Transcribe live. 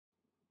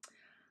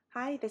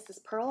Hi, this is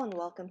Pearl and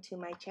welcome to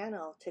my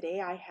channel. Today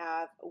I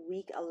have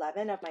week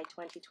 11 of my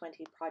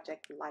 2020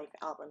 Project Life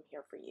album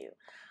here for you.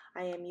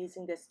 I am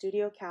using the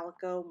Studio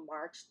Calico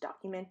March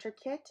Documenter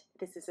Kit.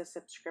 This is a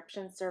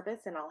subscription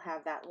service and I'll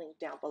have that link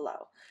down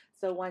below.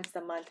 So once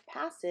the month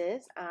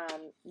passes,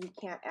 you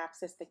can't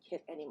access the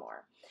kit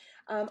anymore.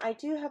 I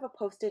do have a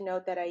post-it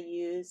note that I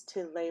use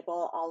to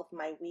label all of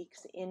my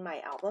weeks in my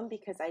album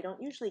because I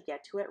don't usually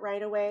get to it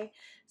right away.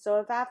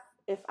 So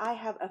if I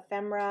have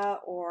ephemera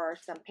or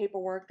some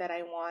paperwork that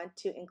I want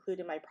to include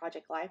in my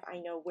project life, I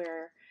know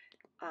where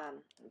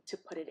to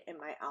put it in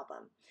my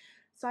album.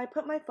 So I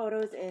put my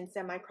photos in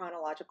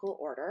semi-chronological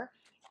order,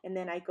 and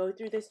then I go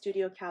through the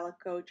Studio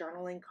Calico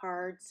journaling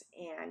cards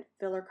and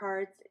filler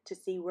cards to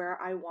see where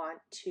I want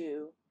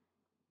to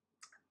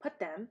put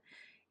them.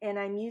 And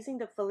I'm using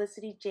the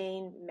Felicity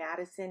Jane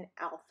Madison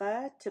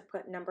Alpha to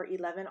put number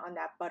 11 on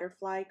that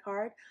butterfly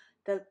card.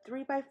 The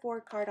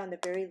 3x4 card on the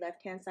very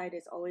left-hand side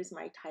is always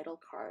my title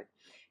card.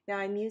 Now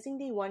I'm using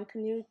the One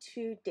Canoe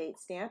 2 date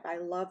stamp. I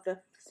love the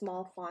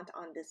small font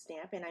on this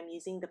stamp, and I'm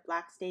using the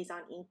black stays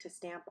on ink to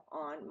stamp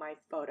on my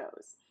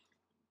photos.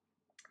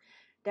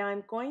 Now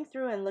I'm going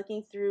through and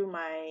looking through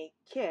my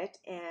kit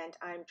and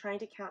I'm trying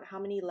to count how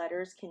many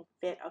letters can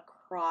fit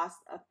across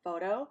a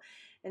photo.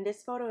 And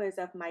this photo is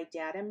of my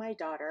dad and my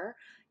daughter.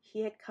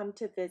 He had come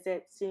to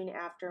visit soon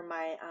after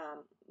my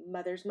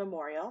mother's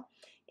memorial,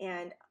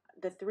 and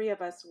the three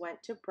of us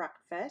went to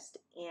breakfast,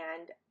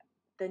 and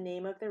the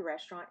name of the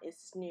restaurant is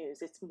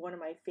Snooze. It's one of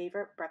my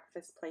favorite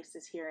breakfast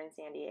places here in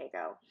San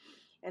Diego.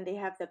 And they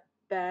have the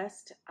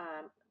best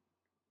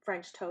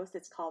French toast.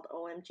 It's called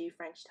OMG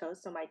French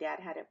toast. So my dad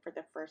had it for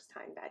the first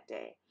time that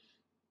day.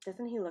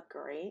 Doesn't he look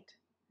great?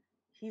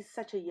 He's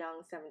such a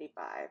young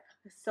 75.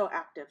 So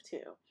active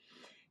too.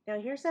 Now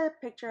here's a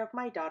picture of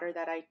my daughter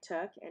that I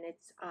took, and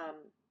it's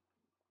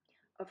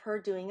of her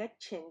doing a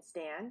chin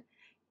stand,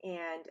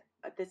 and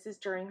this is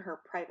during her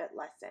private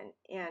lesson.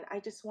 And I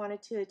just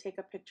wanted to take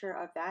a picture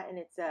of that, and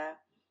it's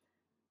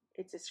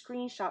a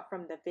screenshot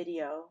from the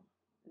video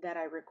that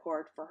I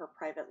record for her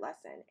private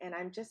lesson. And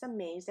I'm just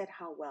amazed at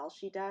how well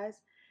she does.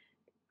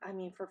 I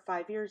mean, for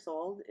 5 years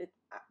old,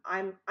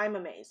 I'm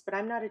amazed, but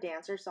I'm not a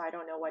dancer, so I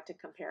don't know what to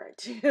compare it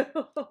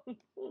to.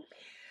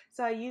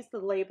 So I used the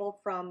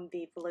label from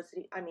the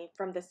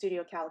from the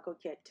Studio Calico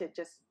kit to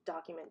just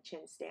document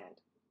chin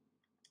stand.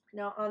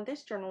 Now on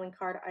this journaling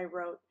card, I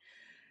wrote,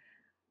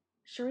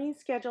 Shireen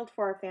scheduled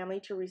for our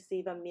family to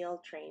receive a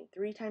meal train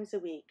 3 times a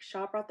week.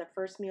 Shaw brought the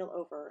first meal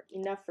over,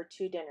 enough for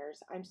 2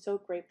 dinners. I'm so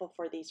grateful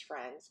for these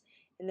friends.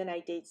 And then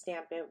I date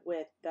stamp it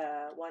with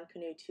the One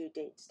Canoe 2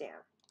 date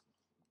stamp.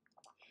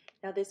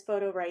 Now this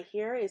photo right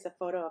here is a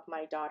photo of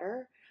my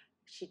daughter.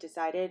 She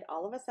decided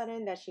all of a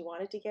sudden that she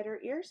wanted to get her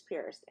ears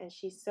pierced, and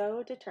she's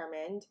so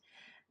determined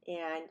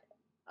and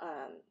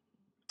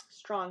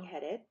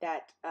strong-headed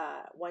that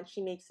once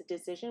she makes a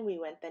decision, we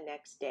went the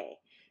next day.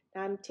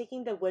 Now I'm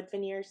taking the wood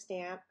veneer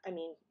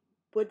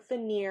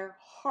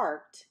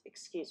heart,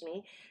 excuse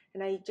me,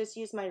 and I just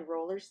use my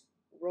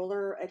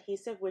roller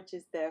adhesive, which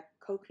is the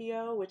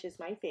Kokio, which is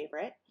my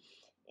favorite,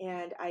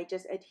 and I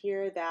just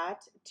adhere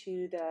that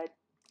to the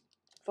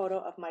photo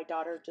of my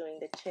daughter doing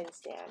the chin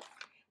stand.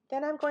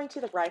 Then I'm going to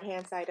the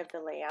right-hand side of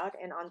the layout,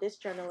 and on this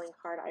journaling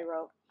card I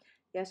wrote,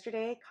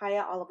 yesterday,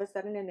 Kaya all of a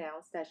sudden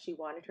announced that she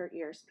wanted her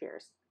ears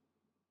pierced.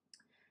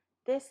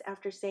 This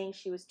after saying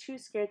she was too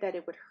scared that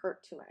it would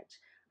hurt too much.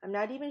 I'm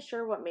not even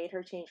sure what made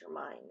her change her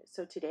mind.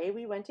 So today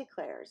we went to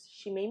Claire's.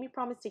 She made me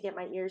promise to get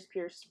my ears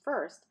pierced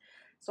first,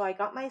 so I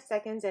got my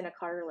seconds and a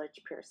cartilage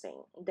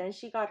piercing. Then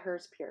she got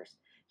hers pierced.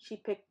 She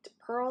picked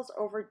pearls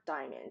over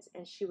diamonds,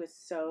 and she was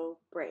so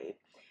brave.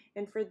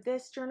 And for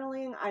this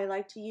journaling, I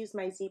like to use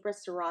my Zebra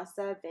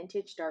Sarasa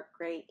Vintage Dark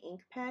Gray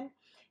ink pen.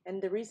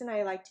 And the reason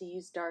I like to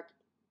use dark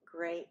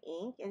gray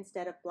ink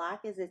instead of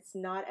black is it's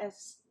not as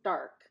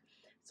stark.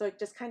 So it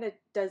just kind of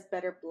does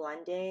better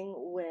blending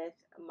with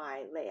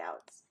my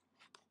layouts.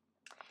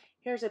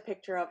 Here's a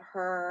picture of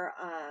her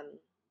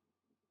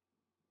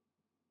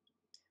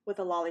with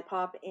a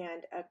lollipop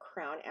and a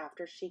crown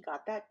after she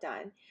got that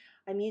done.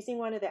 I'm using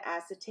one of the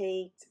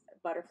acetate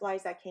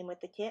butterflies that came with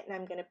the kit, and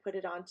I'm going to put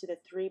it onto the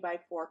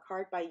 3x4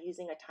 card by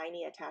using a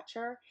tiny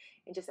attacher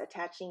and just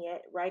attaching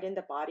it right in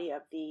the body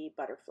of the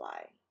butterfly.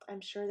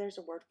 I'm sure there's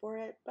a word for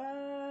it, but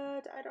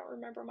I don't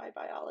remember my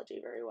biology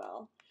very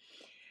well.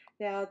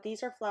 Now,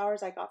 these are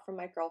flowers I got from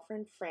my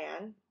girlfriend,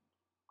 Fran.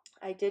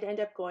 I did end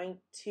up going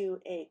to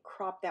a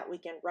crop that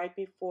weekend right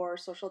before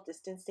social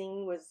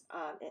distancing was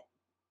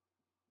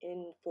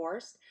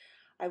enforced.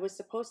 I was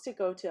supposed to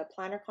go to a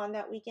PlannerCon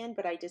that weekend,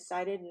 but I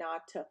decided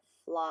not to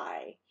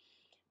fly.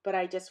 But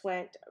I just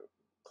went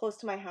close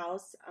to my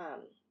house,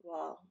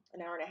 well,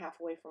 an hour and a half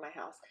away from my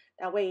house.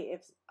 That way,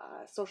 if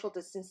social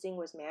distancing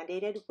was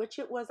mandated, which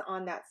it was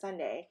on that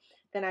Sunday,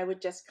 then I would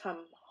just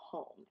come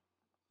home.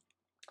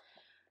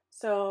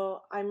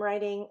 So I'm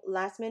writing,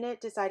 last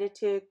minute decided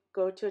to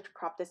go to a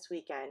crop this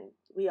weekend.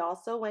 We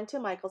also went to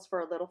Michael's for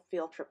a little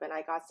field trip, and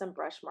I got some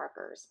brush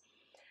markers.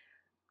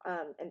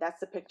 And that's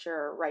the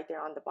picture right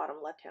there on the bottom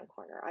left-hand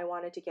corner. I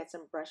wanted to get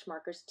some brush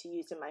markers to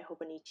use in my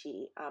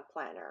Hobonichi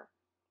planner.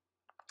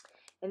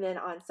 And then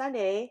on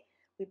Sunday,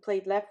 we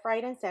played left,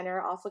 right, and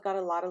center. Also got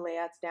a lot of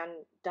layouts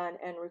done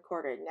and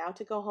recorded. Now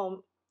to go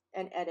home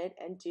and edit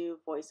and do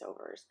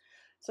voiceovers.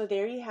 So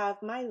there you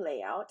have my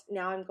layout.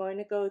 Now I'm going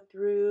to go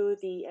through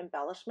the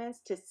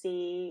embellishments to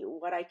see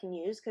what I can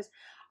use, because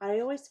I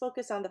always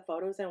focus on the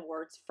photos and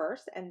words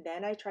first, and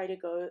then I try to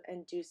go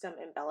and do some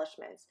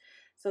embellishments.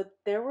 So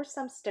there were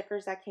some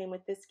stickers that came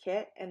with this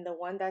kit, and the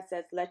one that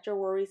says "Let your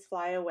worries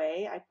fly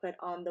away," I put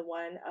on the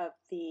one of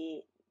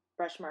the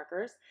brush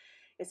markers.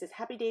 It says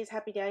happy days,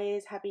 happy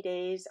days, happy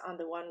days on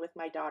the one with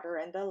my daughter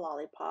and the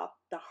lollipop.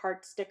 The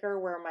heart sticker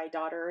where my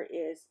daughter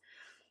is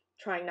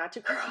trying not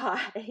to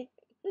cry.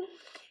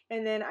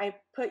 And then I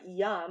put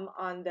yum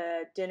on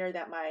the dinner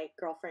that my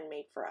girlfriend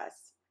made for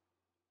us.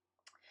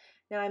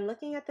 Now I'm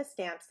looking at the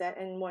stamp set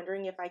and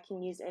wondering if I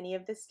can use any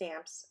of the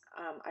stamps.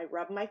 I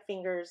rub my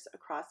fingers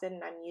across it,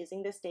 and I'm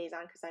using the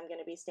StazOn because I'm going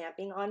to be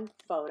stamping on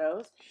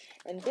photos.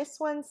 And this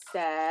one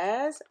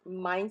says,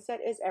 mindset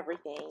is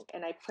everything.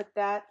 And I put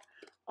that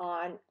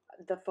on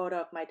the photo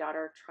of my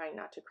daughter trying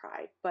not to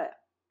cry. But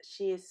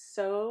she is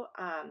so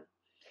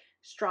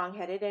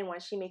strong-headed, and when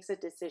she makes a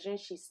decision,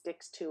 she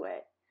sticks to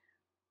it.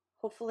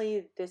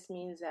 Hopefully this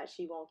means that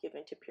she won't give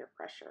in to peer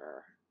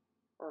pressure,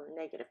 or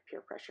negative peer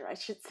pressure, I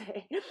should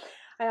say.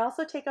 I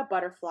also take a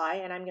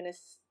butterfly, and I'm going to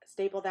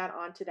staple that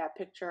onto that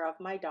picture of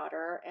my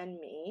daughter and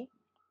me.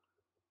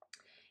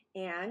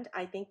 And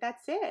I think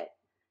that's it.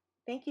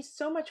 Thank you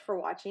so much for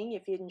watching.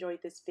 If you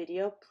enjoyed this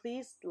video,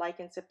 please like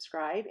and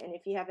subscribe. And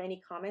if you have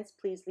any comments,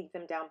 please leave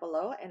them down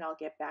below, and I'll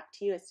get back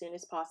to you as soon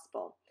as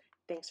possible.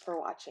 Thanks for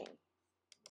watching.